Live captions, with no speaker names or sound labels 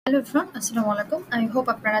Hello everyone, আসসালামু আলাইকুম। I hope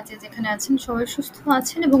আপনারা যে যেখানে আছেন সবাই সুস্থ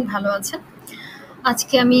আছেন এবং ভালো আছেন।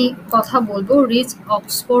 আজকে আমি কথা বলবো রিচ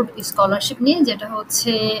অক্সফোর্ড স্কলারশিপ নিয়ে, যেটা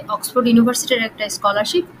হচ্ছে অক্সফোর্ড ইউনিভার্সিটির একটা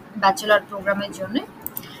স্কলারশিপ ব্যাচেলর প্রোগ্রামের জন্য।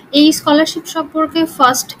 এই স্কলারশিপ সম্পর্কে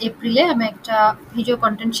 1 এপ্রিলে আমি একটা ভিডিও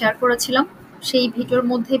কন্টেন্ট শেয়ার করেছিলাম। সেই ভিডিওর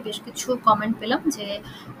মধ্যে বেশ কিছু কমেন্ট পেলাম যে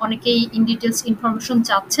অনেকেই ইন ডিটেলস ইনফরমেশন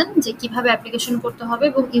চাচ্ছেন যে কিভাবে অ্যাপ্লিকেশন করতে হবে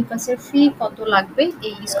এবং ইউকাসের ফি কত লাগবে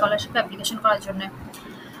এই স্কলারশিপে অ্যাপ্লিকেশন করার জন্য।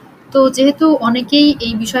 তো যেহেতু অনেকেই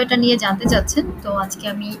এই বিষয়টা নিয়ে জানতে চাচ্ছেন, তো আজকে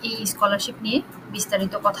আমি এই স্কলারশিপ নিয়ে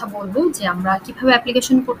বিস্তারিত কথা বলবো যে আমরা কিভাবে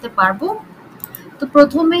অ্যাপ্লিকেশন করতে পারবো। তো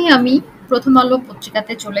প্রথমেই আমি প্রথম আলো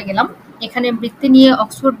পত্রিকাতে চলে গেলাম। এখানে বৃত্তি নিয়ে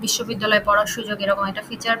অক্সফোর্ড বিশ্ববিদ্যালয়ে পড়ার সুযোগ এরকম একটা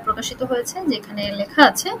ফিচার প্রকাশিত হয়েছে, যেখানে লেখা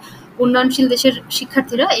আছে উন্নয়নশীল দেশের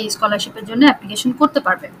শিক্ষার্থীরা এই স্কলারশিপের জন্য অ্যাপ্লিকেশন করতে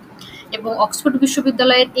পারবে। এবং অক্সফোর্ড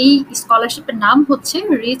বিশ্ববিদ্যালয়ের এই স্কলারশিপের নাম হচ্ছে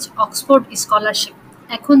রিচ অক্সফোর্ড স্কলারশিপ।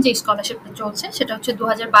 এখন যে স্কলারশিপটা চলছে সেটা হচ্ছে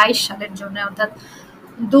 2022 সালের জন্য, অর্থাৎ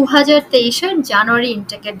 2023-এর জানুয়ারি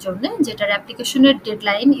ইনটেকের জন্য, যেটার অ্যাপ্লিকেশনের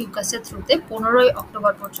ডেডলাইন ইউকাসের থ্রুতে 15ই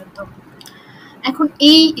অক্টোবর পর্যন্ত। এখন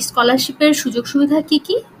এই স্কলারশিপের সুযোগ সুবিধা কি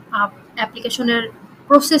কি, অ্যাপ্লিকেশনের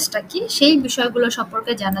প্রসেসটা কি, সেই বিষয়গুলো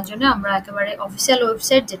সম্পর্কে জানার জন্য আমরা একেবারে অফিসিয়াল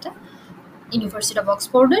ওয়েবসাইট, যেটা ইউনিভার্সিটি অফ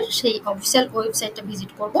অক্সফোর্ডের, সেই অফিসিয়াল ওয়েবসাইটটা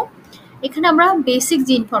ভিজিট করব। এখানে আমরা বেসিক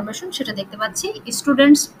যে ইনফরমেশন সেটা দেখতে পাচ্ছি।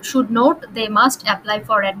 Students should note they must apply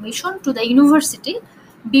for admission to the university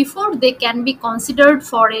before they can be considered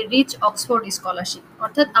for a rich Oxford scholarship.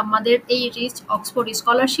 অর্থাৎ আমাদের এই রিচ অক্সফোর্ড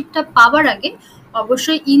স্কলারশিপটা পাওয়ার আগে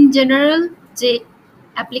অবশ্যই ইন জেনারেল যে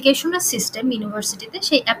অ্যাপ্লিকেশনের সিস্টেম ইউনিভার্সিটিতে,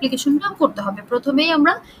 সেই অ্যাপ্লিকেশনটা করতে হবে। প্রথমেই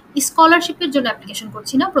আমরা স্কলারশিপের জন্য অ্যাপ্লিকেশন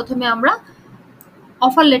করছি না, প্রথমে আমরা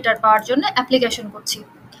অফার লেটার পাওয়ার জন্য অ্যাপ্লিকেশন করছি।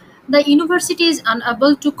 The university is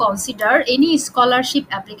unable to consider any scholarship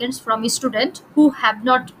applicants from students who have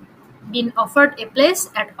not been offered a place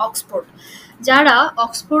at Oxford. যারা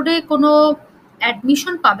অক্সফোর্ডে কোনো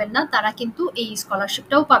অ্যাডমিশন পাবেন না, তারা কিন্তু এই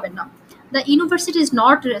স্কলারশিপটাও পাবেন না। The university is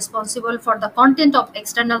not responsible for the content of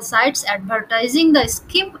external sites advertising the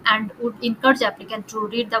scheme and would encourage applicants to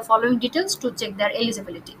read the following details to check their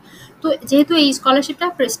eligibility. তো যেহেতু এই স্কলারশিপটা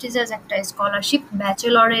প্রেস্টিজিয়াস একটা স্কলারশিপ,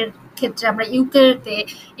 ব্যাচেলরের ক্ষেত্রে আমরা ইউকেতে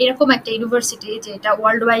এরকম একটা ইউনিভার্সিটি যেটা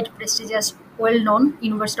world wide prestigious well known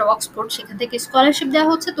university of Oxford, সেখান থেকে স্কলারশিপ দেওয়া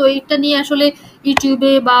হচ্ছে। তো এইটা নিয়ে আসলে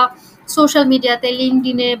ইউটিউবে বা সোশ্যাল মিডিয়াতে,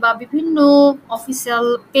 লিঙ্কডিনে বা বিভিন্ন অফিসিয়াল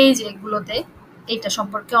পেজ এগুলোতে এইটা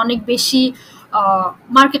সম্পর্কে অনেক বেশি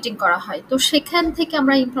মার্কেটিং করা হয়। তো সেখান থেকে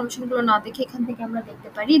আমরা ইনফরমেশনগুলো না দেখে এখান থেকে আমরা দেখতে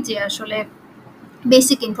পারি যে আসলে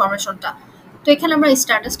বেসিক ইনফরমেশনটা। তো এখানে আমরা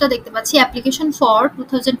স্ট্যাটাসটা দেখতে পাচ্ছি, application for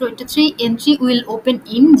 2023 entry will open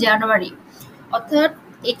in January. অর্থাৎ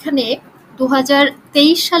এখানে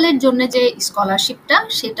 2023 সালের জন্য যে স্কলারশিপটা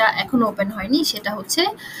সেটা এখনো ওপেন হয়নি, সেটা হচ্ছে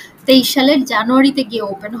 23 সালের জানুয়ারিতে গিয়ে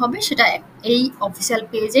ওপেন হবে। সেটা এই অফিসিয়াল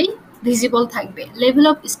পেজেই ভিজিবল থাকবে। লেভেল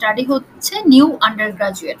অফ স্টাডি হচ্ছে নিউ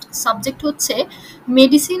আন্ডারগ্রাজুয়েট, সাবজেক্ট হচ্ছে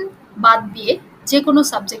মেডিসিন বাদ দিয়ে যে কোনো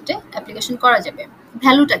সাবজেক্টে অ্যাপ্লিকেশন করা যাবে।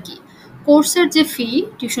 ভ্যালুটা কি, কোর্সের যে ফি,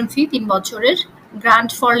 টিউশন ফি 3 বছরের,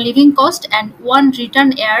 grant for living cost and 1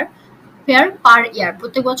 return fair পার ইয়ার,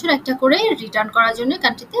 প্রত্যেক বছর একটা করে রিটার্ন করার জন্য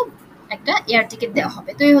কান্ট্রিতে একটা এয়ার টিকিট দেওয়া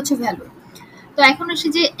হবে। তো এই হচ্ছে ভ্যালু। তো এখন আসি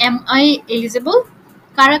যে এম আই এলিজেবল,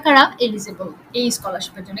 কারা কারা এলিজেবল এই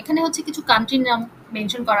স্কলারশিপের জন্য। এখানে হচ্ছে কিছু কান্ট্রির নাম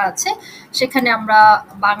মেনশন করা আছে, সেখানে আমরা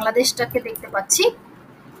বাংলাদেশটাকে দেখতে পাচ্ছি।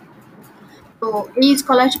 তো এই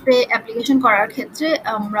স্কলারশিপে অ্যাপ্লিকেশন করার ক্ষেত্রে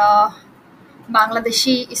আমরা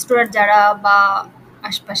বাংলাদেশি স্টুডেন্ট যারা বা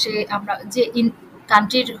আশপাশে আমরা যে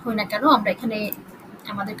কান্ট্রির হই না কেন, আমরা এখানে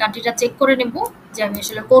আমাদের কান্ট্রিটা চেক করে নেব যে আমি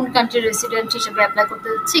আসলে কোন কান্ট্রির রেসিডেন্ট হিসেবে অ্যাপ্লাই করতে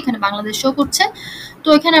যাচ্ছি। এখানে বাংলাদেশ শো করছে, তো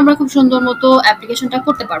এখানে আমরা খুব সুন্দর মতো অ্যাপ্লিকেশনটা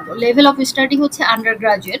করতে পারবো। লেভেল অফ স্টাডি হচ্ছে under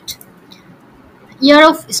graduate, year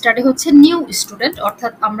of study হচ্ছে নিউ স্টুডেন্ট,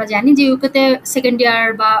 অর্থাৎ আমরা জানি যে ইউকেতে সেকেন্ড ইয়ার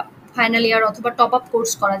বা ফাইনাল ইয়ার অথবা টপ আপ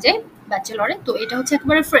কোর্স করা যায় ব্যাচেলরে, তো এটা হচ্ছে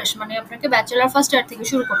একেবারে ফ্রেশ, মানে আপনাকে ব্যাচেলর ফার্স্ট ইয়ার থেকে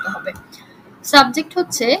শুরু করতে হবে। সাবজেক্ট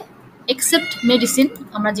হচ্ছে এক্সেপ্ট মেডিসিন,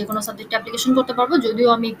 আমরা যে কোনো সাবজেক্টে অ্যাপ্লিকেশন করতে পারবো, যদিও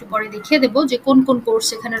আমি একটু পরে দেখিয়ে দেবো যে কোন কোন কোর্স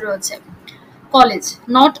এখানে রয়েছে। College,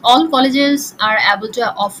 not all colleges are able to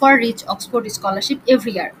offer rich Oxford scholarship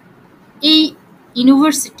every year. এই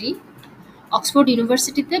ইউনিভার্সিটি, অক্সফোর্ড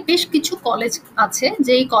ইউনিভার্সিটিতে বেশ কিছু কলেজ আছে,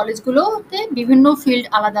 যেই কলেজগুলোতে বিভিন্ন ফিল্ড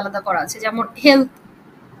আলাদা আলাদা করা আছে, যেমন হেলথ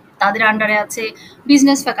তাদের আন্ডারে আছে,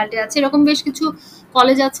 বিজনেস ফ্যাকাল্টি আছে, এরকম বেশ কিছু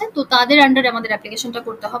কলেজ আছে। তো তাদের আন্ডারে আমাদের অ্যাপ্লিকেশনটা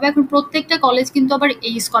করতে হবে। এখন প্রত্যেকটা কলেজ কিন্তু আবার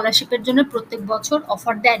এই স্কলারশিপের জন্য প্রত্যেক বছর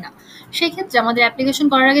অফার দেয় না। সেই ক্ষেত্রে আমাদের অ্যাপ্লিকেশন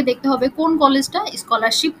করার আগে দেখতে হবে কোন কলেজটা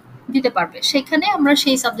স্কলারশিপ দিতে পারবে, সেখানে আমরা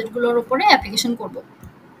সেই সাবজেক্টগুলোর উপরে অ্যাপ্লিকেশন করব।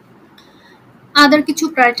 আদার কিছু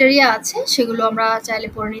ক্রাইটেরিয়া আছে, সেগুলো আমরা চাইলে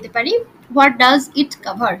পড়ে নিতে পারি। হোয়াট ডাজ ইট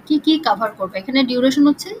কাভার, কি কি কাভার করবে। এখানে ডিউরেশন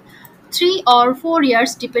হচ্ছে 3 or 4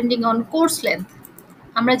 years depending on course length.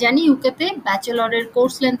 আমরা জানি ইউকেতে ব্যাচেলরের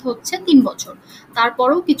কোর্স লেন্থ হচ্ছে 3 বছর,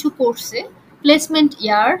 তারপরেও কিছু কোর্সে প্লেসমেন্ট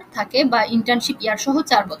ইয়ার থাকে বা ইন্টার্নশিপ ইয়ার সহ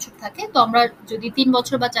 4 বছর থাকে। তো আমরা যদি 3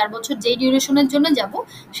 বছর বা 4 বছর যেই ডিউরেশনের জন্য যাব,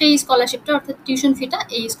 সেই স্কলারশিপটা অর্থাৎ টিউশন ফিটা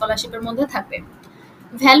এই স্কলারশিপের মধ্যে থাকবে।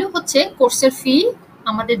 ভ্যালু হচ্ছে কোর্সের ফি,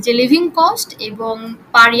 আমাদের যে লিভিং কস্ট এবং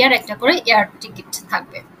পার ইয়ার একটা করে এয়ার টিকিট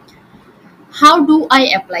থাকবে। হাউ ডু আই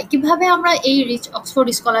অ্যাপ্লাই, কিভাবে আমরা এই রিচ অক্সফোর্ড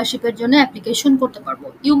স্কলারশিপের জন্য অ্যাপ্লিকেশন করতে পারবো?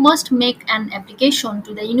 You must make an application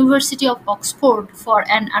to the university of Oxford for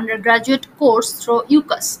an undergraduate course through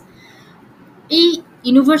ইউকাস। এই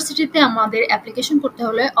ইউনিভার্সিটিতে আমাদের অ্যাপ্লিকেশন করতে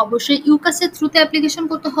হলে অবশ্যই ইউকাসের থ্রুতে অ্যাপ্লিকেশন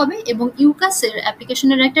করতে হবে এবং ইউকাসের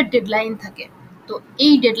অ্যাপ্লিকেশনের একটা ডেডলাইন থাকে। তো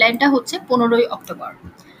এই ডেডলাইনটা হচ্ছে 15ই October.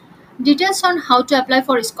 Details on how to apply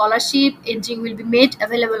for scholarship entry will be made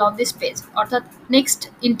available on this page. অর্থাৎ নেক্সট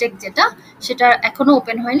ইনটেক যেটা, সেটা এখনো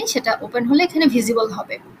ওপেন হয়নি, সেটা ওপেন হলে এখানে ভিজিবল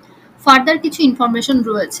হবে। ফার্দার কিছু ইনফরমেশন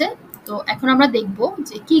রয়েছে। তো এখন আমরা দেখব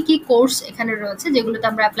যে কি কি কোর্স এখানে রয়েছে যেগুলোতে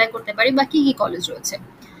আমরা অ্যাপ্লাই করতে পারি বা কি কি কলেজ রয়েছে।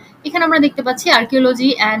 এখানে আমরা দেখতে পাচ্ছি archaeology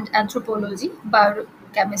and anthropology,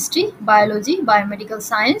 biochemistry, biology, biomedical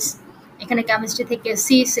science. এখানে কেমিস্ট্রি থেকে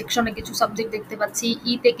সি সেকশনে কিছু সাবজেক্ট দেখতে পাচ্ছি,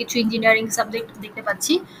 ইতে কিছু ইঞ্জিনিয়ারিং সাবজেক্ট দেখতে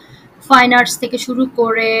পাচ্ছি, ফাইন আর্টস থেকে শুরু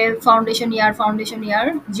করে ফাউন্ডেশন ইয়ার,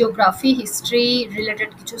 জিওগ্রাফি, হিস্ট্রি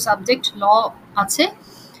রিলেটেড কিছু সাবজেক্ট, ল আছে।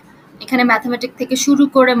 এখানে ম্যাথমেটিক্স থেকে শুরু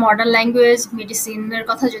করে মডার্ন ল্যাঙ্গুয়েজ, মেডিসিনের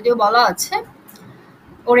কথা যদিও বলা আছে,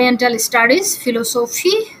 oriental studies,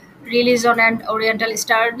 philosophy, religion and oriental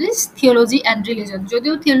studies, theology and religion.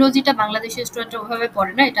 যদিও থিওলজিটা বাংলাদেশের স্টুডেন্টরা ওইভাবে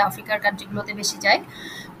পড়ে না, এটা আফ্রিকার কান্ট্রিগুলোতে বেশি যায়।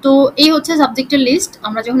 তো এই হচ্ছে সাবজেক্টের লিস্ট।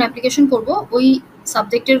 আমরা যখন অ্যাপ্লিকেশন করব, ওই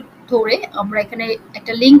সাবজেক্টের ধরে আমরা এখানে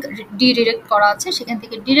একটা লিঙ্ক ডিরেক্ট করা আছে, সেখান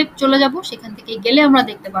থেকে ডিরেক্ট চলে যাব। সেখান থেকে গেলে আমরা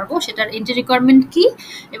দেখতে পারবো সেটার এন্ট্রি রিকোয়ারমেন্ট কি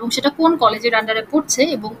এবং সেটা কোন কলেজের আন্ডারে পড়ছে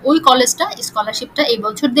এবং ওই কলেজটা স্কলারশিপটা এই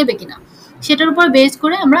বছর দেবে কিনা, সেটার উপর বেস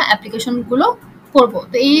করে আমরা অ্যাপ্লিকেশনগুলো করব।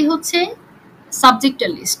 তো এই হচ্ছে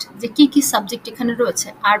সাবজেক্টের লিস্ট, যে কি কি সাবজেক্ট এখানে রয়েছে।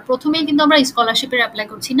 আর প্রথমেই কিন্তু আমরা স্কলারশিপের অ্যাপ্লাই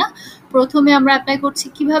করছি না, প্রথমে আমরা অ্যাপ্লাই করছি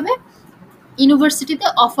কিভাবে, ইউনিভার্সিটিতে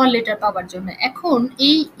অফার লেটার পাওয়ার জন্য। এখন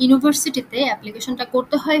এই ইউনিভার্সিটিতে অ্যাপ্লিকেশনটা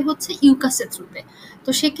করতে হয় হচ্ছে ইউকাসের থ্রুতে। তো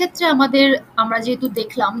সেক্ষেত্রে আমরা যেহেতু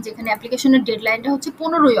দেখলাম যেখানে অ্যাপ্লিকেশনের ডেডলাইনটা হচ্ছে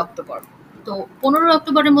 15ই অক্টোবর। তো 15ই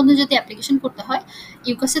অক্টোবরের মধ্যে যদি অ্যাপ্লিকেশন করতে হয়,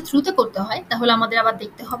 ইউকাসের থ্রুতে করতে হয়, তাহলে আমাদের আবার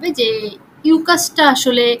দেখতে হবে যে ইউকাসটা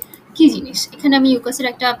আসলে কি জিনিস। এখানে আমি ইউকাসের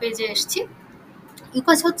একটা পেজে এসেছি।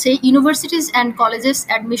 ইউকাস হচ্ছে universities and colleges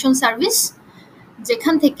admission service,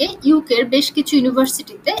 যেখান থেকে ইউকের বেশ কিছু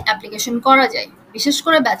ইউনিভার্সিটিতে অ্যাপ্লিকেশন করা যায়, বিশেষ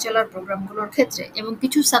করে ব্যাচেলর প্রোগ্রামগুলোর ক্ষেত্রে এবং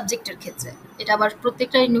কিছু সাবজেক্টের ক্ষেত্রে। এটা আবার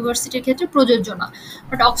প্রত্যেকটা ইউনিভার্সিটির ক্ষেত্রে প্রযোজ্য না।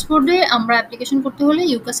 বাট অক্সফোর্ডে আমরা অ্যাপ্লিকেশন করতে হলে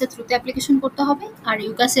ইউকাসের থ্রুতে অ্যাপ্লিকেশন করতে হবে। আর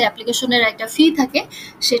ইউকাসে অ্যাপ্লিকেশনের একটা ফি থাকে,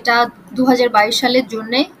 সেটা 2022 সালের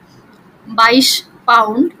জন্যে 22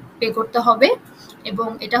 পাউন্ড পে করতে হবে এবং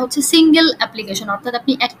এটা হচ্ছে সিঙ্গেল অ্যাপ্লিকেশন, অর্থাৎ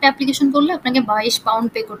আপনি একটা অ্যাপ্লিকেশন করলে আপনাকে 22 পাউন্ড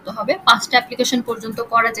পে করতে হবে। 5টা অ্যাপ্লিকেশন পর্যন্ত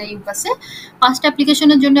করা যায় ইউকাসে। 5টা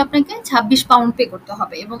অ্যাপ্লিকেশনের জন্য আপনাকে 26 পাউন্ড পে করতে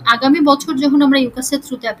হবে এবং আগামী বছর যখন আমরা ইউকাসের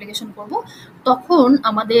থ্রুতে অ্যাপ্লিকেশন করব, তখন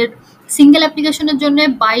আমাদের সিঙ্গেল অ্যাপ্লিকেশনের জন্য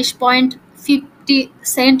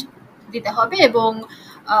 22.50 দিতে হবে এবং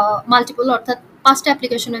মাল্টিপল অর্থাৎ 5টা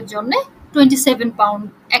অ্যাপ্লিকেশনের জন্য 27 পাউন্ড,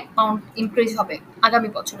 1 পাউন্ড ইনক্রিজ হবে আগামী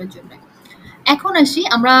বছরের জন্য। এখন আসি,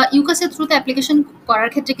 আমরা ইউকাসের থ্রুতে অ্যাপ্লিকেশন করার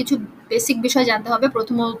ক্ষেত্রে কিছু বেসিক বিষয় জানতে হবে।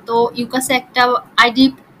 প্রথমত ইউকাসে একটা আইডি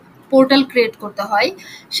পোর্টাল ক্রিয়েট করতে হয়।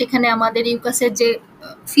 সেখানে আমাদের ইউকাসের যে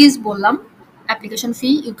ফিজ বললাম, অ্যাপ্লিকেশন ফি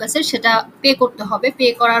ইউকাসের, সেটা পে করতে হবে। পে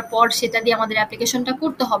করার পর সেটা দিয়ে আমাদের অ্যাপ্লিকেশনটা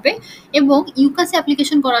করতে হবে এবং ইউকাসে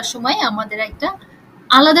অ্যাপ্লিকেশন করার সময় আমাদের একটা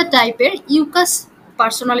আলাদা টাইপের ইউকাস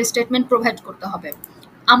পার্সোনাল স্টেটমেন্ট প্রোভাইড করতে হবে।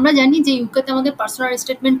 আমরা জানি যে ইউকেতে আমাদের পার্সোনাল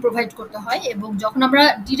স্টেটমেন্ট প্রোভাইড করতে হয় এবং যখন আমরা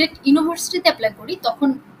ডিরেক্ট ইউনিভার্সিটিতে অ্যাপ্লাই করি তখন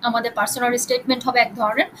আমাদের পার্সোনাল স্টেটমেন্ট হবে এক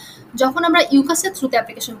ধরনের। যখন আমরা ইউকাসের থ্রুতে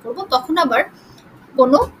অ্যাপ্লিকেশন করব, তখন আবার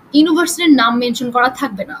কোনো ইউনিভার্সিটির নাম মেনশন করা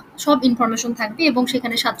থাকবে না, সব ইনফরমেশন থাকবে এবং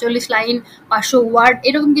সেখানে 47 লাইন, 500 ওয়ার্ড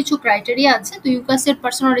এরকম কিছু ক্রাইটেরিয়া আছে। তো ইউকাসের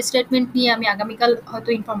পার্সোনাল স্টেটমেন্ট নিয়ে আমি আগামীকাল হয়তো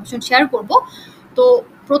ইনফরমেশন শেয়ার করব। তো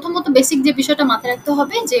প্রথমত বেসিক যে বিষয়টা মাথায় রাখতে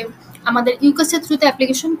হবে যে আমাদের ইউকাসের থ্রুতে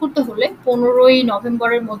অ্যাপ্লিকেশন করতে হলে 15ই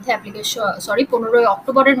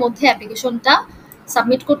অক্টোবরের মধ্যে অ্যাপ্লিকেশনটা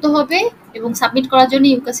সাবমিট করতে হবে এবং সাবমিট করার জন্য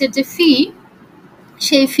ইউকাসের যে ফি,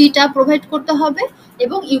 সেই ফিটা প্রোভাইড করতে হবে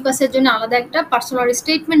এবং ইউকাসের জন্য আলাদা একটা পার্সোনাল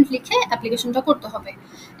স্টেটমেন্ট লিখে অ্যাপ্লিকেশনটা করতে হবে।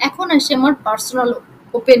 এখন আসে আমার পার্সোনাল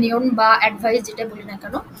ওপিনিয়ন বা অ্যাডভাইস, যেটা বলি না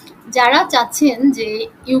কেন, যারা চাচ্ছেন যে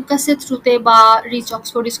ইউকাসের থ্রুতে বা রিচ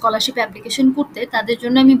অক্সফোর্ড স্কলারশিপ অ্যাপ্লিকেশন করতে, তাদের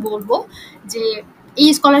জন্য আমি বলবো যে এই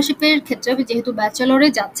স্কলারশিপের ক্ষেত্রে যেহেতু ব্যাচেলরে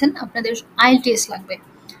যাচ্ছেন, আপনাদের আইএলটিএস লাগবে।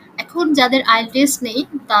 এখন যাদের আইএলটিএস নেই,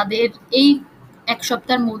 তাদের এই এক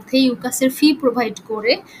সপ্তাহের মধ্যে ইউকাসের ফি প্রোভাইড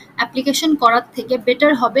করে অ্যাপ্লিকেশন করার থেকে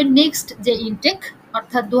বেটার হবে নেক্সট যে ইনটেক,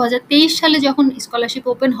 অর্থাৎ 2023 সালে যখন স্কলারশিপ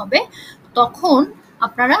ওপেন হবে তখন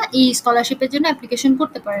আপনারা এই স্কলারশিপের জন্য অ্যাপ্লিকেশন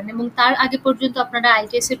করতে পারেন, এবং তার আগে পর্যন্ত আপনারা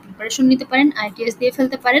আইটিএস এর প্রিপারেশন নিতে পারেন, আইটিএস দিয়ে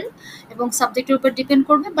ফেলতে পারেন, এবং সাবজেক্টের উপর ডিপেন্ড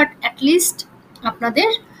করবে, বাট অ্যাটলিস্ট আপনাদের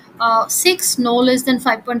 6 নো লেস দেন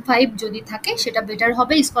 5.5 যদি থাকে সেটা বেটার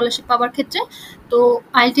হবে স্কলারশিপ পাওয়ার ক্ষেত্রে। তো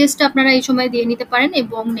আইটিএসটা আপনারা এই সময় দিয়ে নিতে পারেন,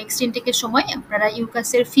 এবং নেক্সট ইনটেকের সময় আপনারা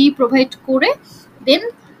ইউকাসের ফি প্রোভাইড করে দেন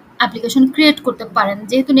অ্যাপ্লিকেশন ক্রিয়েট করতে পারেন।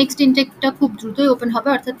 যেহেতু নেক্সট ইনটেকটা খুব দ্রুতই ওপেন হবে,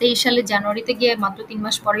 অর্থাৎ 23 সালে জানুয়ারিতে গিয়ে মাত্র 3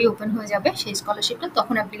 মাস পরেই ওপেন হয়ে যাবে সেই স্কলারশিপটা,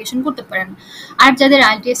 তখন অ্যাপ্লিকেশন করতে পারেন। আর যাদের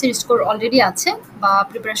আইটিএস এর স্কোর অলরেডি আছে বা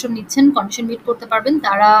প্রিপারেশন নিচ্ছেন, কন্ডিশন মিট করতে পারবেন,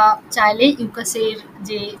 তারা চাইলে ইউকাসের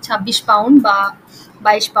যে 26 পাউন্ড বা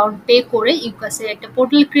 22 পাউন্ড পে করে ইউকাসের একটা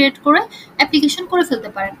পোর্টাল ক্রিয়েট করে অ্যাপ্লিকেশন করে ফেলতে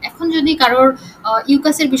পারেন। এখন যদি কারোর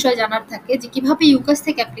ইউকাসের বিষয়ে জানার থাকে যে কিভাবে ইউকাস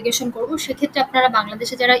থেকে অ্যাপ্লিকেশন করব, সেক্ষেত্রে আপনারা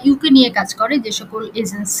বাংলাদেশে যারা ইউকে নিয়ে কাজ করে যে সকল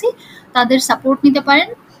এজেন্সি, তাদের সাপোর্ট নিতে পারেন,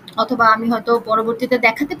 অথবা আমি হয়তো পরবর্তীতে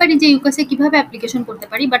দেখাতে পারি যে ইউকাসে কিভাবে অ্যাপ্লিকেশন করতে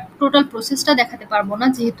পারি, বাট টোটাল প্রসেসটা দেখাতে পারবো না,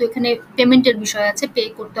 যেহেতু এখানে পেমেন্টের বিষয় আছে, পে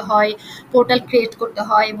করতে হয়, পোর্টাল ক্রিয়েট করতে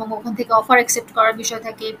হয়, এবং ওখান থেকে অফার অ্যাকসেপ্ট করার বিষয়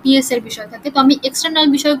থাকে, পিএস এর বিষয় থাকে। তো আমি এক্সটার্নাল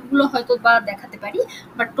বিষয়গুলো হয়তো বা দেখাতে পারি,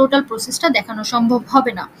 বাট টোটাল প্রসেসটা দেখানো সম্ভব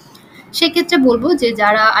হবে না। সেক্ষেত্রে বলবো যে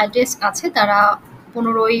যারা আইটিএস আছে তারা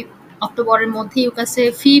 15ই অক্টোবরের মধ্যে ইউকাসে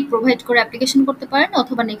ফি প্রোভাইড করে অ্যাপ্লিকেশন করতে পারেন,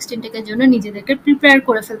 অথবা নেক্সট ইনটেকের জন্য নিজেদেরকে প্রিপেয়ার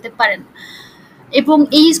করে ফেলতে পারেন। এবং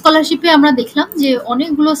এই স্কলারশিপে আমরা দেখলাম যে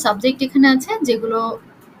অনেকগুলো সাবজেক্ট এখানে আছে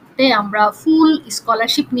যেগুলোতে আমরা ফুল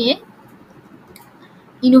স্কলারশিপ নিয়ে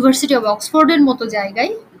ইউনিভার্সিটি অফ অক্সফোর্ডের মতো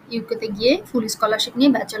জায়গায় ইউকেতে গিয়ে ফুল স্কলারশিপ নিয়ে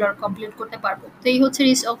ব্যাচেলর কমপ্লিট করতে পারবো। তো এই হচ্ছে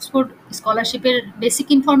রিস অক্সফোর্ড স্কলারশিপের বেসিক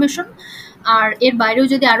ইনফরমেশন। আর এর বাইরেও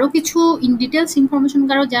যদি আরও কিছু ইন ডিটেলস ইনফরমেশন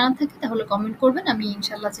কারো জানা থাকে তাহলে কমেন্ট করবেন, আমি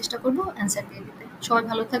ইনশাল্লাহ চেষ্টা করবো অ্যান্সার দিয়ে দিতে। সবাই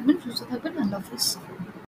ভালো থাকবেন, সুস্থ থাকবেন, আল্লাহ হাফিজ।